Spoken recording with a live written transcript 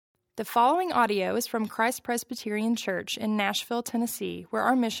The following audio is from Christ Presbyterian Church in Nashville, Tennessee, where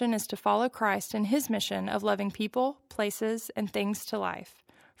our mission is to follow Christ in his mission of loving people, places, and things to life.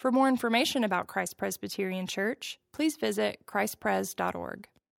 For more information about Christ Presbyterian Church, please visit christpres.org.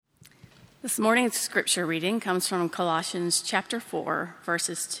 This morning's scripture reading comes from Colossians chapter 4,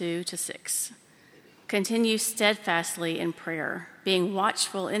 verses 2 to 6. Continue steadfastly in prayer, being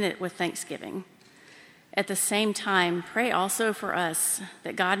watchful in it with thanksgiving. At the same time, pray also for us,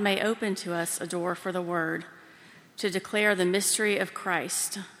 that God may open to us a door for the word, to declare the mystery of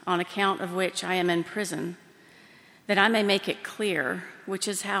Christ, on account of which I am in prison, that I may make it clear, which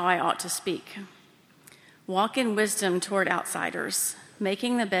is how I ought to speak. Walk in wisdom toward outsiders,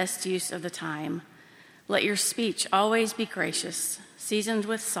 making the best use of the time. Let your speech always be gracious, seasoned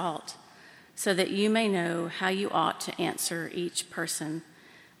with salt, so that you may know how you ought to answer each person.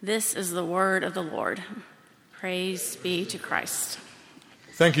 This is the word of the Lord. Praise be to Christ.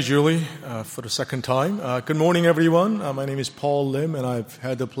 Thank you, Julie, for the second time. Good morning, everyone. My name is Paul Lim, and I've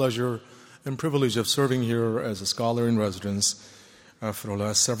had the pleasure and privilege of serving here as a scholar in residence for the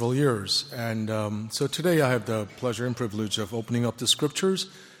last several years. And so today I have the pleasure and privilege of opening up the scriptures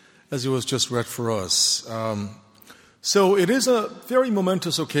as it was just read for us. So it is a very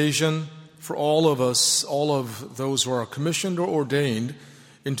momentous occasion for all of us, all of those who are commissioned or ordained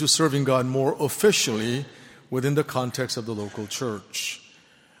into serving God more officially within the context of the local church.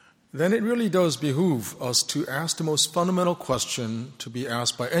 Then it really does behoove us to ask the most fundamental question to be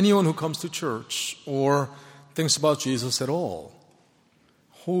asked by anyone who comes to church or thinks about Jesus at all.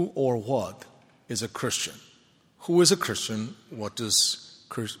 Who or what is a Christian? Who is a Christian? What does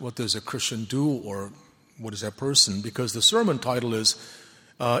a Christian do, or what is that person? Because the sermon title is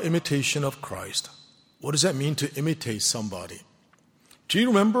Imitation of Christ. What does that mean to imitate somebody? Do you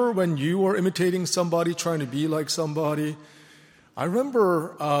remember when you were imitating somebody, trying to be like somebody? I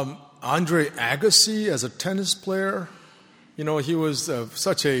remember Andre Agassi as a tennis player. You know, he was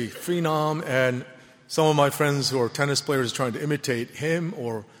such a phenom, and some of my friends who are tennis players trying to imitate him,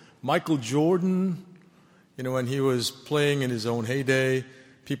 or Michael Jordan. You know, when he was playing in his own heyday,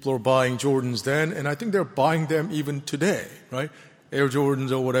 people were buying Jordans then, and I think they're buying them even today, right? Air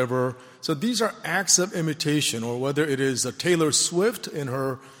Jordans or whatever. So these are acts of imitation, or whether it is a Taylor Swift in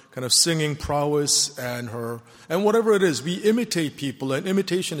her kind of singing prowess and whatever it is, we imitate people, and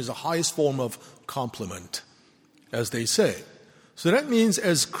imitation is the highest form of compliment, as they say. So that means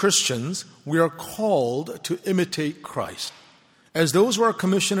as Christians, we are called to imitate Christ. As those who are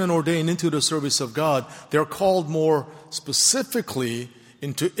commissioned and ordained into the service of God, they're called more specifically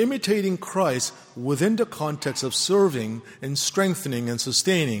into imitating Christ within the context of serving and strengthening and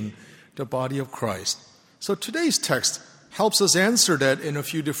sustaining the body of Christ. So today's text helps us answer that in a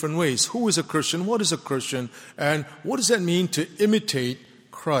few different ways. Who is a Christian? What is a Christian? And what does that mean to imitate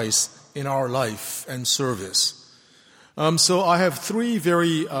Christ in our life and service? So I have three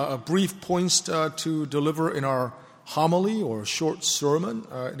very brief points to deliver in our homily or short sermon.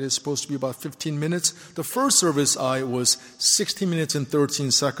 It is supposed to be about 15 minutes. The first service I was 16 minutes and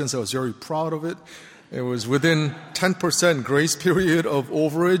 13 seconds. I was very proud of it. It was within 10% grace period of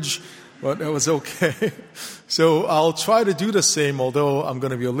overage, but it was okay. So I'll try to do the same, although I'm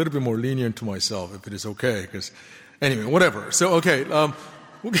going to be a little bit more lenient to myself if it is okay. Because anyway, whatever. So, okay.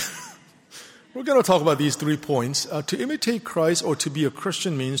 We're going to talk about these 3 points. To imitate Christ or to be a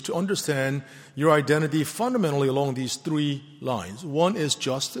Christian means to understand your identity fundamentally along these 3 lines. One is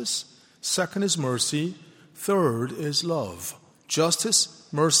justice, second is mercy, third is love. Justice,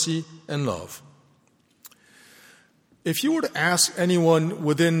 mercy, and love. If you were to ask anyone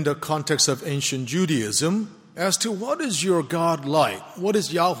within the context of ancient Judaism as to what is your God like, what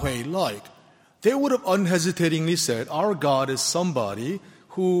is Yahweh like, they would have unhesitatingly said, our God is somebody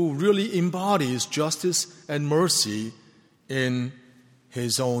who really embodies justice and mercy in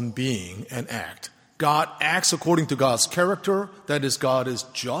his own being and act. God acts according to God's character, that is, God is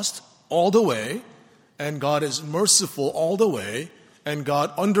just all the way, and God is merciful all the way, and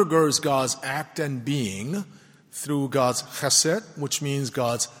God undergirds God's act and being through God's chesed, which means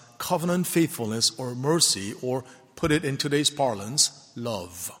God's covenant faithfulness or mercy, or put it in today's parlance,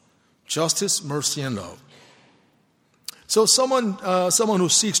 love. Justice, mercy, and love. So someone who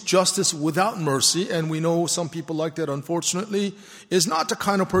seeks justice without mercy, and we know some people like that, unfortunately, is not the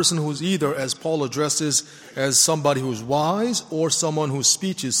kind of person who's either, as Paul addresses, as somebody who's wise or someone whose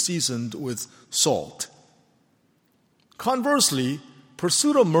speech is seasoned with salt. Conversely,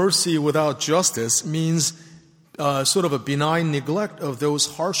 pursuit of mercy without justice means sort of a benign neglect of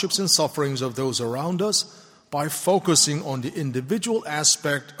those hardships and sufferings of those around us by focusing on the individual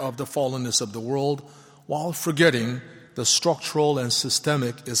aspect of the fallenness of the world while forgetting the structural and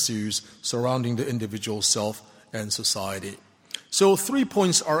systemic issues surrounding the individual self and society. So 3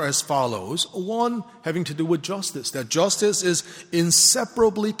 points are as follows. One, having to do with justice, that justice is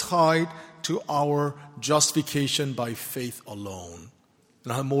inseparably tied to our justification by faith alone.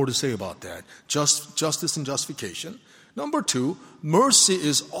 And I have more to say about that. Justice and justification. Number 2, mercy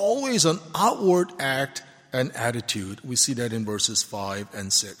is always an outward act and attitude. We see that in verses 5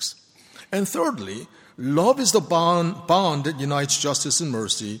 and 6. And thirdly, love is the bond that unites justice and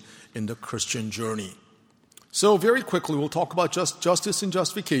mercy in the Christian journey. So very quickly, we'll talk about justice and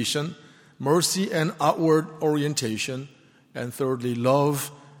justification, mercy and outward orientation, and thirdly,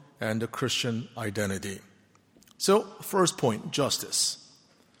 love and the Christian identity. So first point, justice.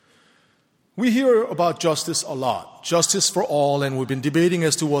 We hear about justice a lot, justice for all, and we've been debating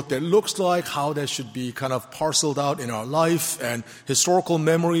as to what that looks like, how that should be kind of parceled out in our life, and historical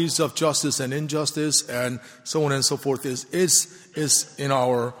memories of justice and injustice, and so on and so forth is in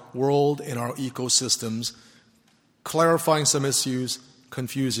our world, in our ecosystems, clarifying some issues,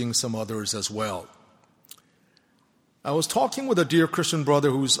 confusing some others as well. I was talking with a dear Christian brother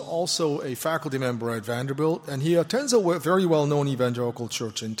who's also a faculty member at Vanderbilt, and he attends a very well-known evangelical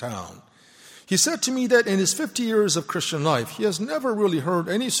church in town. He said to me that in his 50 years of Christian life, he has never really heard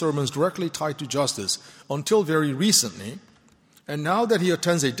any sermons directly tied to justice until very recently. And now that he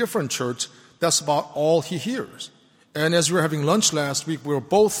attends a different church, that's about all he hears. And as we were having lunch last week, we were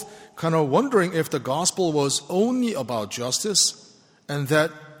both kind of wondering if the gospel was only about justice and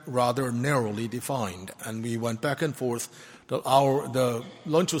that rather narrowly defined. And we went back and forth. The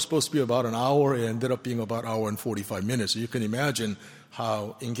lunch was supposed to be about an hour. It ended up being about an hour and 45 minutes. So you can imagine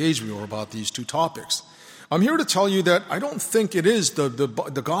how engaged we were about these two topics. I'm here to tell you that I don't think it is,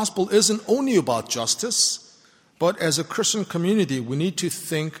 the gospel isn't only about justice, but as a Christian community, we need to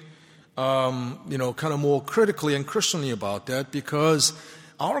think, kind of more critically and Christianly about that, because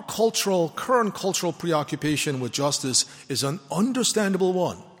our current cultural preoccupation with justice is an understandable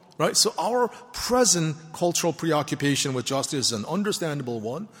one. Right? So our present cultural preoccupation with justice is an understandable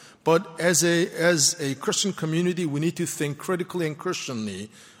one, but as a Christian community, we need to think critically and Christianly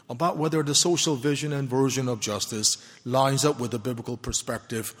about whether the social vision and version of justice lines up with the biblical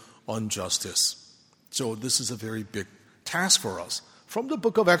perspective on justice. So this is a very big task for us. From the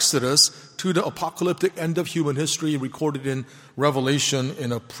book of Exodus to the apocalyptic end of human history recorded in Revelation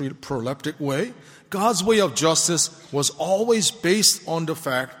in a proleptic way, God's way of justice was always based on the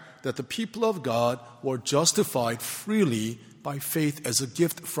fact that the people of God were justified freely by faith as a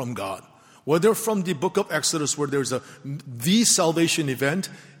gift from God. Whether from the book of Exodus, where there's the salvation event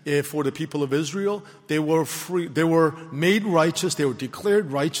for the people of Israel, they were free, they were made righteous, they were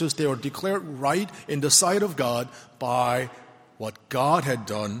declared righteous, they were declared right in the sight of God by what God had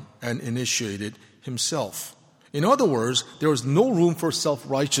done and initiated himself. In other words, there was no room for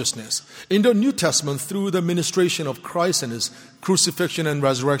self-righteousness. In the New Testament, through the ministration of Christ and his crucifixion and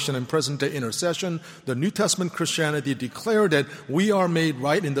resurrection and present-day intercession, the New Testament Christianity declared that we are made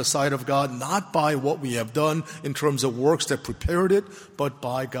right in the sight of God, not by what we have done in terms of works that prepared it, but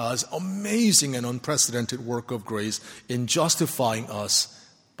by God's amazing and unprecedented work of grace in justifying us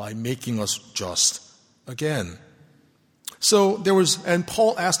by making us just again. So and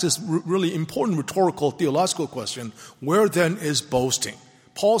Paul asked this really important rhetorical theological question, where then is boasting?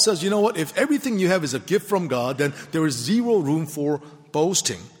 Paul says, you know what, if everything you have is a gift from God, then there is zero room for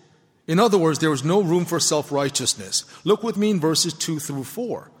boasting. In other words, there is no room for self-righteousness. Look with me in verses 2 through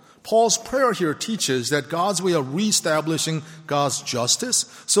 4. Paul's prayer here teaches that God's way of reestablishing God's justice.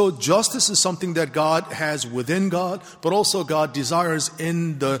 So justice is something that God has within God, but also God desires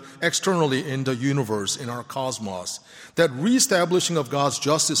externally in the universe, in our cosmos. That reestablishing of God's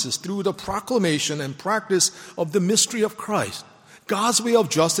justice is through the proclamation and practice of the mystery of Christ. God's way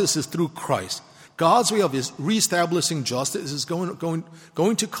of justice is through Christ. God's way of reestablishing justice is going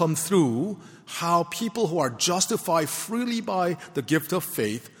to come through how people who are justified freely by the gift of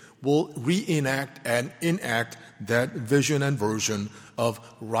faith will reenact and enact that vision and version of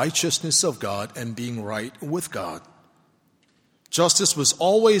righteousness of God and being right with God. Justice was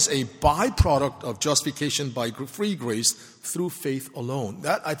always a byproduct of justification by free grace through faith alone.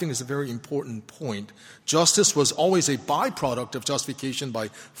 That, I think, is a very important point. Justice was always a byproduct of justification by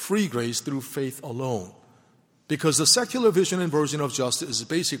free grace through faith alone. Because the secular vision and version of justice is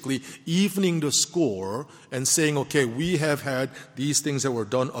basically evening the score and saying, okay, we have had these things that were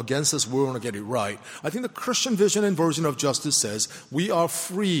done against us, we're going to get it right. I think the Christian vision and version of justice says we are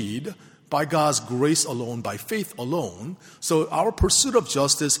freed by God's grace alone, by faith alone. So our pursuit of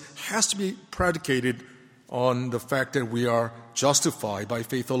justice has to be predicated on the fact that we are justified by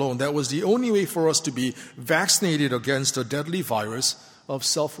faith alone. That was the only way for us to be vaccinated against a deadly virus of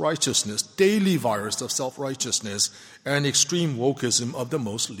self-righteousness, daily virus of self-righteousness, and extreme wokeism of the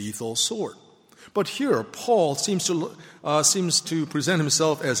most lethal sort. But here, Paul seems to present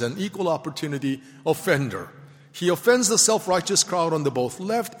himself as an equal opportunity offender. He offends the self-righteous crowd on the both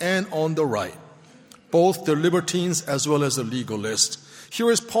left and on the right, both the libertines as well as the legalists.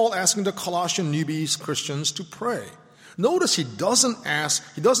 Here is Paul asking the Colossian newbies Christians to pray. Notice he doesn't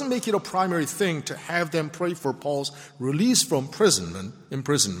make it a primary thing to have them pray for Paul's release from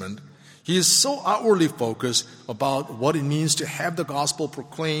imprisonment. He is so outwardly focused about what it means to have the gospel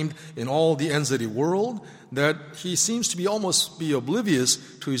proclaimed in all the ends of the world that he seems to be almost oblivious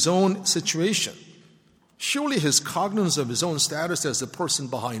to his own situation. Surely his cognizance of his own status as the person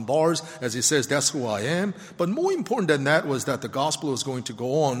behind bars, as he says, that's who I am. But more important than that was that the gospel was going to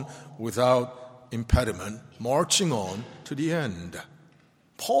go on without impediment, marching on to the end.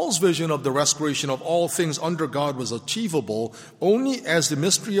 Paul's vision of the restoration of all things under God was achievable only as the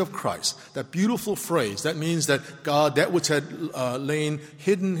mystery of Christ. That beautiful phrase, that means that God, that which had lain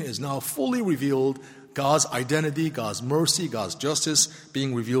hidden is now fully revealed. God's identity, God's mercy, God's justice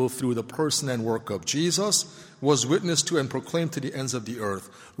being revealed through the person and work of Jesus was witnessed to and proclaimed to the ends of the earth.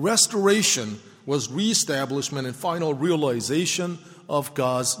 Restoration was reestablishment and final realization of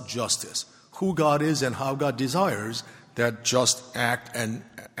God's justice, who God is and how God desires that just act and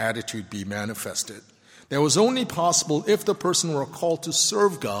attitude be manifested. That was only possible if the person were called to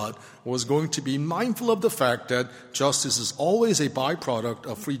serve God was going to be mindful of the fact that justice is always a byproduct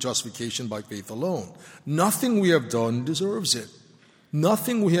of free justification by faith alone. Nothing we have done deserves it.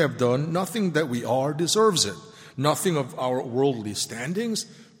 Nothing we have done, nothing that we are deserves it. Nothing of our worldly standings,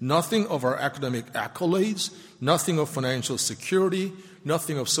 nothing of our academic accolades, nothing of financial security,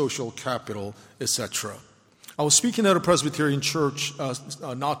 nothing of social capital, etc. I was speaking at a Presbyterian church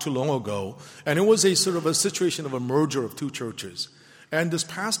not too long ago, and it was a sort of a situation of a merger of two churches. And this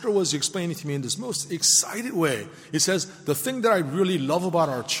pastor was explaining to me in this most excited way. He says, the thing that I really love about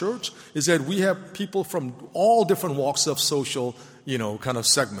our church is that we have people from all different walks of social, kind of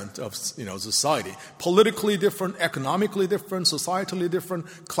segment of, society. Politically different, economically different, societally different,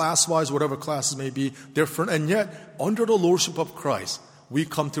 class-wise, whatever classes may be different. And yet, under the lordship of Christ, we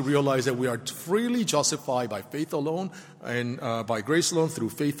come to realize that we are freely justified by faith alone and by grace alone through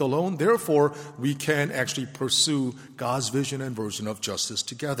faith alone. Therefore, we can actually pursue God's vision and version of justice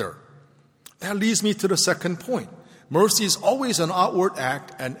together. That leads me to the second point. Mercy is always an outward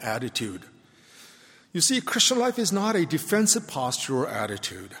act and attitude. You see, Christian life is not a defensive posture or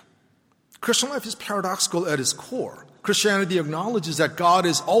attitude. Christian life is paradoxical at its core. Christianity acknowledges that God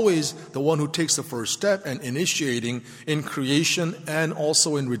is always the one who takes the first step and initiating in creation and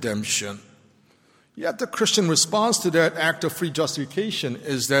also in redemption. Yet the Christian response to that act of free justification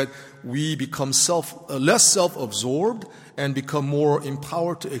is that we become less self-absorbed and become more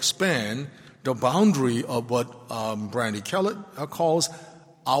empowered to expand the boundary of what Brandy Kellett calls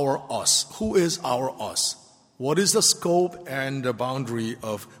our us. Who is our us? What is the scope and the boundary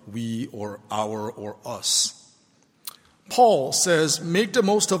of we or our or us? Paul says, make the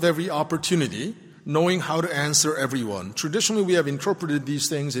most of every opportunity, knowing how to answer everyone. Traditionally, we have interpreted these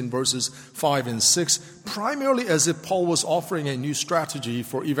things in verses 5 and 6, primarily as if Paul was offering a new strategy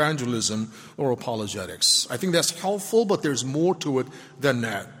for evangelism or apologetics. I think that's helpful, but there's more to it than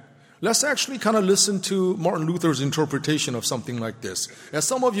that. Let's actually kind of listen to Martin Luther's interpretation of something like this. As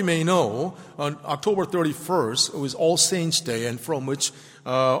some of you may know, on October 31st, it was All Saints' Day, and from which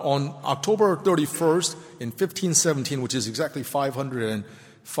on October 31st in 1517, which is exactly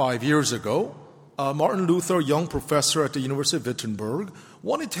 505 years ago, Martin Luther, a young professor at the University of Wittenberg,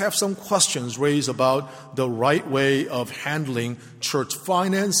 wanted to have some questions raised about the right way of handling church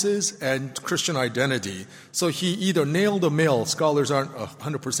finances and Christian identity. So he either nailed or mailed, scholars aren't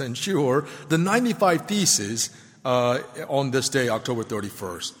 100% sure, the 95 Theses on this day, October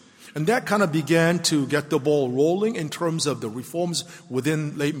 31st. And that kind of began to get the ball rolling in terms of the reforms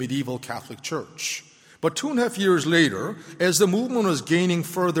within late medieval Catholic Church. But 2.5 years later, as the movement was gaining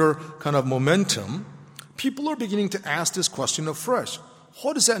further kind of momentum, people are beginning to ask this question afresh.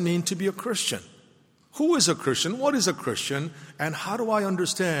 What does that mean to be a Christian? Who is a Christian? What is a Christian? And how do I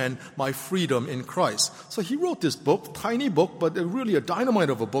understand my freedom in Christ? So he wrote this book, tiny book, but really a dynamite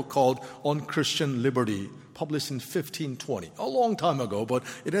of a book called On Christian Liberty, published in 1520, a long time ago, but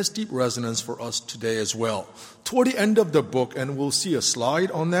it has deep resonance for us today as well. Toward the end of the book, and we'll see a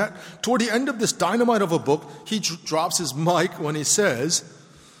slide on that, toward the end of this dynamite of a book, he drops his mic when he says,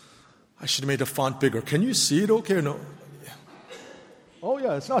 I should have made the font bigger. Can you see it okay or no? Oh,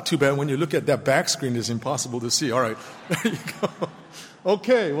 yeah, it's not too bad. When you look at that back screen, it's impossible to see. All right, there you go.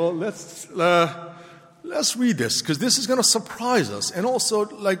 Okay, well, let's read this, because this is going to surprise us and also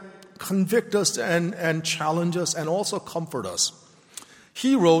convict us and challenge us and also comfort us.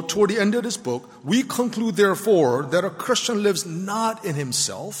 He wrote toward the end of this book, "We conclude, therefore, that a Christian lives not in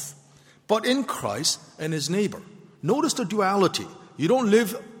himself, but in Christ and his neighbor." Notice the duality. You don't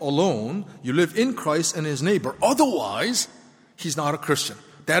live alone. You live in Christ and his neighbor. Otherwise, he's not a Christian.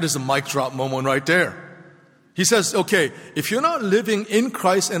 That is a mic drop moment right there. He says, okay, if you're not living in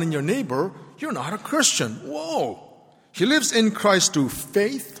Christ and in your neighbor, you're not a Christian. Whoa. He lives in Christ through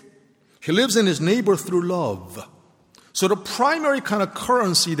faith. He lives in his neighbor through love. So the primary kind of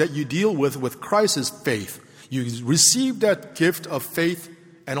currency that you deal with Christ is faith. You receive that gift of faith,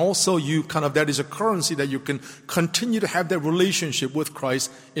 and also that is a currency that you can continue to have that relationship with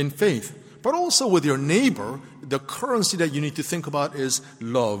Christ in faith. But also with your neighbor, the currency that you need to think about is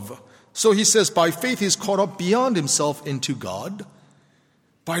love. So he says, by faith he is caught up beyond himself into God.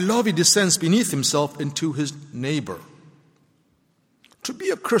 By love he descends beneath himself into his neighbor. To be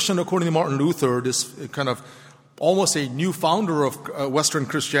a Christian, according to Martin Luther, this kind of almost a new founder of Western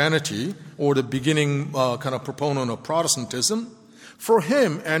Christianity, or the beginning kind of proponent of Protestantism, for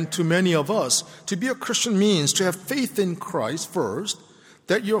him and to many of us, to be a Christian means to have faith in Christ first,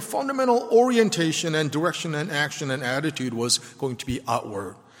 that your fundamental orientation and direction and action and attitude was going to be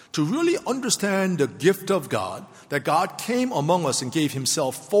outward. To really understand the gift of God, that God came among us and gave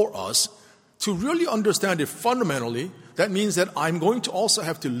himself for us, to really understand it fundamentally, that means that I'm going to also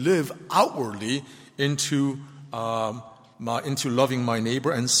have to live outwardly into loving my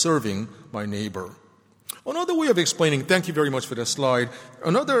neighbor and serving my neighbor. Another way of explaining, thank you very much for that slide,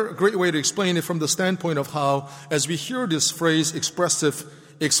 another great way to explain it from the standpoint of how, as we hear this phrase,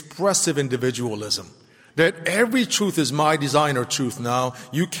 expressive individualism, that every truth is my designer truth now.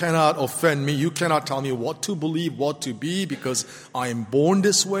 You cannot offend me. You cannot tell me what to believe, what to be, because I am born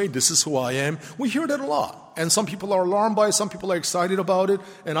this way. This is who I am. We hear that a lot. And some people are alarmed by it. Some people are excited about it.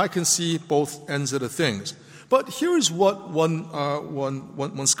 And I can see both ends of the things. But here's what one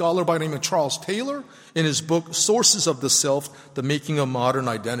scholar by the name of Charles Taylor, in his book, Sources of the Self, The Making of Modern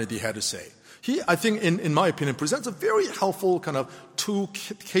Identity, had to say. He, I think, in my opinion, presents a very helpful kind of two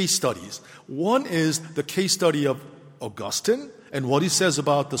case studies. One is the case study of Augustine and what he says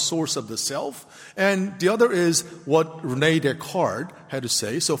about the source of the self. And the other is what René Descartes had to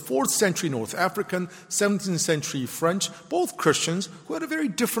say. So 4th century North African, 17th century French, both Christians who had a very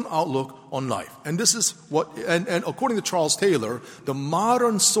different outlook on life. And this is what, and according to Charles Taylor, the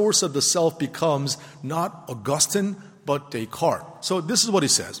modern source of the self becomes not Augustine, but Descartes. So this is what he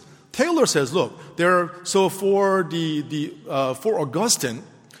says. Taylor says, look, for Augustine,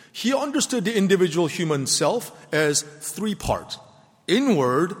 he understood the individual human self as 3 parts: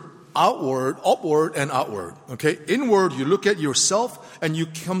 inward, outward, upward, and outward. Okay, inward, you look at yourself and you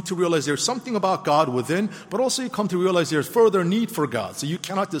come to realize there's something about God within, but also you come to realize there's further need for God. So you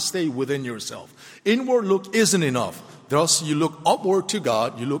cannot just stay within yourself. Inward look isn't enough. Thus, you look upward to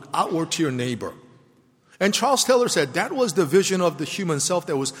God, you look outward to your neighbor. And Charles Taylor said that was the vision of the human self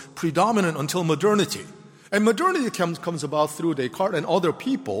that was predominant until modernity. And modernity comes about through Descartes and other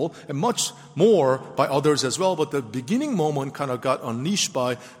people, and much more by others as well. But the beginning moment kind of got unleashed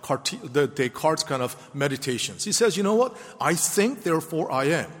by Descartes' kind of meditations. He says, you know what? I think, therefore I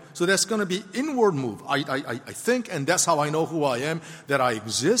am. So that's going to be inward move. I think, and that's how I know who I am, that I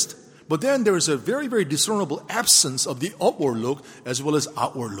exist. But then there is a very, very discernible absence of the upward look as well as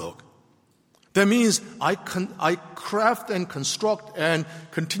outward look. That means I craft and construct and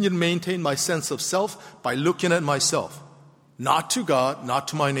continue to maintain my sense of self by looking at myself, not to God, not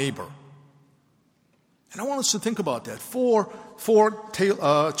to my neighbor. And I want us to think about that. For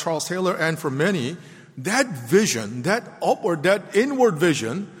Charles Taylor and for many, that vision, that inward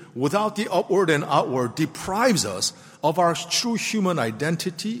vision, without the upward and outward, deprives us of our true human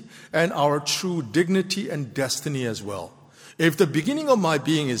identity and our true dignity and destiny as well. If the beginning of my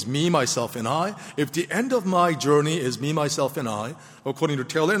being is me, myself, and I, if the end of my journey is me, myself, and I, according to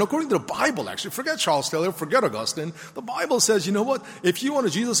Taylor, and according to the Bible, actually, forget Charles Taylor, forget Augustine, the Bible says, you know what,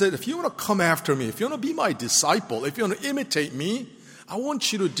 Jesus said, if you want to come after me, if you want to be my disciple, if you want to imitate me, I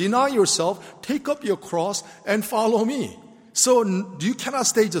want you to deny yourself, take up your cross, and follow me. So you cannot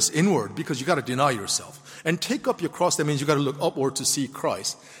stay just inward because you got to deny yourself. And take up your cross, that means you got to look upward to see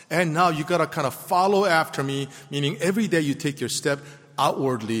Christ. And now you got to kind of follow after me, meaning every day you take your step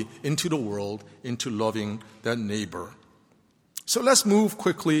outwardly into the world, into loving that neighbor. So let's move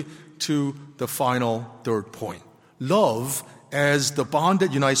quickly to the final third point. Love as the bond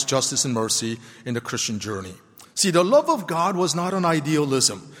that unites justice and mercy in the Christian journey. See, the love of God was not an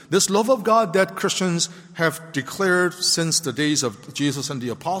idealism. This love of God that Christians have declared since the days of Jesus and the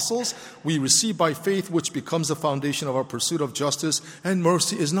apostles, we receive by faith, which becomes the foundation of our pursuit of justice and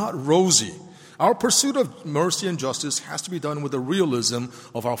mercy, is not rosy. Our pursuit of mercy and justice has to be done with the realism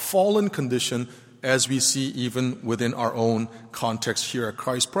of our fallen condition, as we see even within our own context here at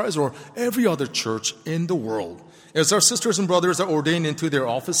Christ Pres or every other church in the world. As our sisters and brothers are ordained into their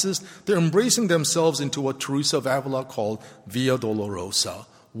offices, they're embracing themselves into what Teresa of Avila called Via Dolorosa,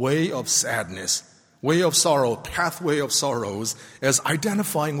 way of sadness, way of sorrow, pathway of sorrows, as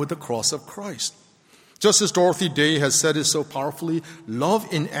identifying with the cross of Christ. Just as Dorothy Day has said it so powerfully, love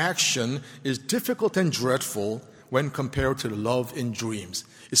in action is difficult and dreadful when compared to love in dreams.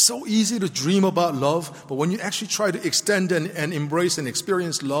 It's so easy to dream about love, but when you actually try to extend and embrace and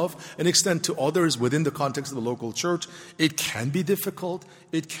experience love and extend to others within the context of the local church, it can be difficult,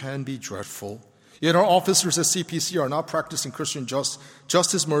 it can be dreadful. Yet our officers at CPC are not practicing Christian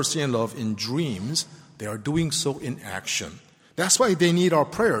justice, mercy, and love in dreams. They are doing so in action. That's why they need our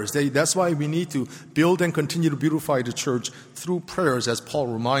prayers. That's why we need to build and continue to beautify the church through prayers, as Paul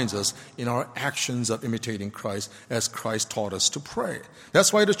reminds us, in our actions of imitating Christ, as Christ taught us to pray.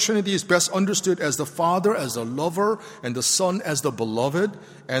 That's why the Trinity is best understood as the Father as the lover, and the Son as the beloved,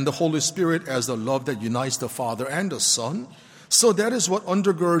 and the Holy Spirit as the love that unites the Father and the Son. So that is what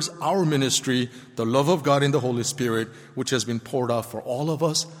undergirds our ministry, the love of God in the Holy Spirit, which has been poured out for all of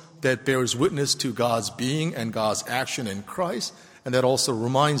us, that bears witness to God's being and God's action in Christ, and that also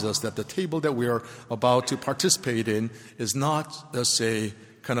reminds us that the table that we are about to participate in is not, let's say,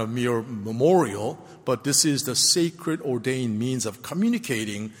 kind of mere memorial, but this is the sacred ordained means of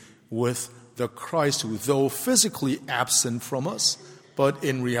communicating with the Christ who, though physically absent from us, but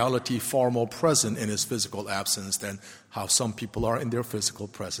in reality far more present in his physical absence than how some people are in their physical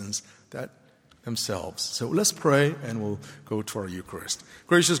presence themselves. So let's pray and we'll go to our Eucharist.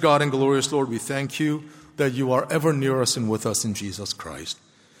 Gracious God and glorious Lord, we thank you that you are ever near us and with us in Jesus Christ.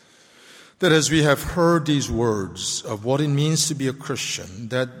 That as we have heard these words of what it means to be a Christian,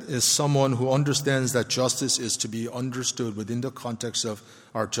 that is someone who understands that justice is to be understood within the context of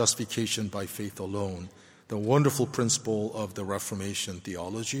our justification by faith alone, the wonderful principle of the Reformation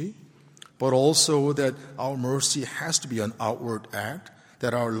theology, but also that our mercy has to be an outward act,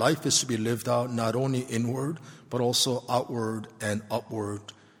 that our life is to be lived out not only inward, but also outward and upward,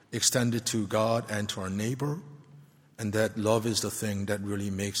 extended to God and to our neighbor, and that love is the thing that really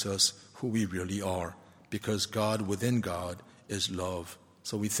makes us who we really are, because God within God is love.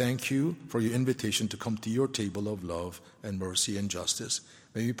 So we thank you for your invitation to come to your table of love and mercy and justice.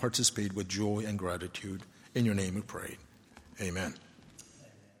 May we participate with joy and gratitude. In your name we pray. Amen.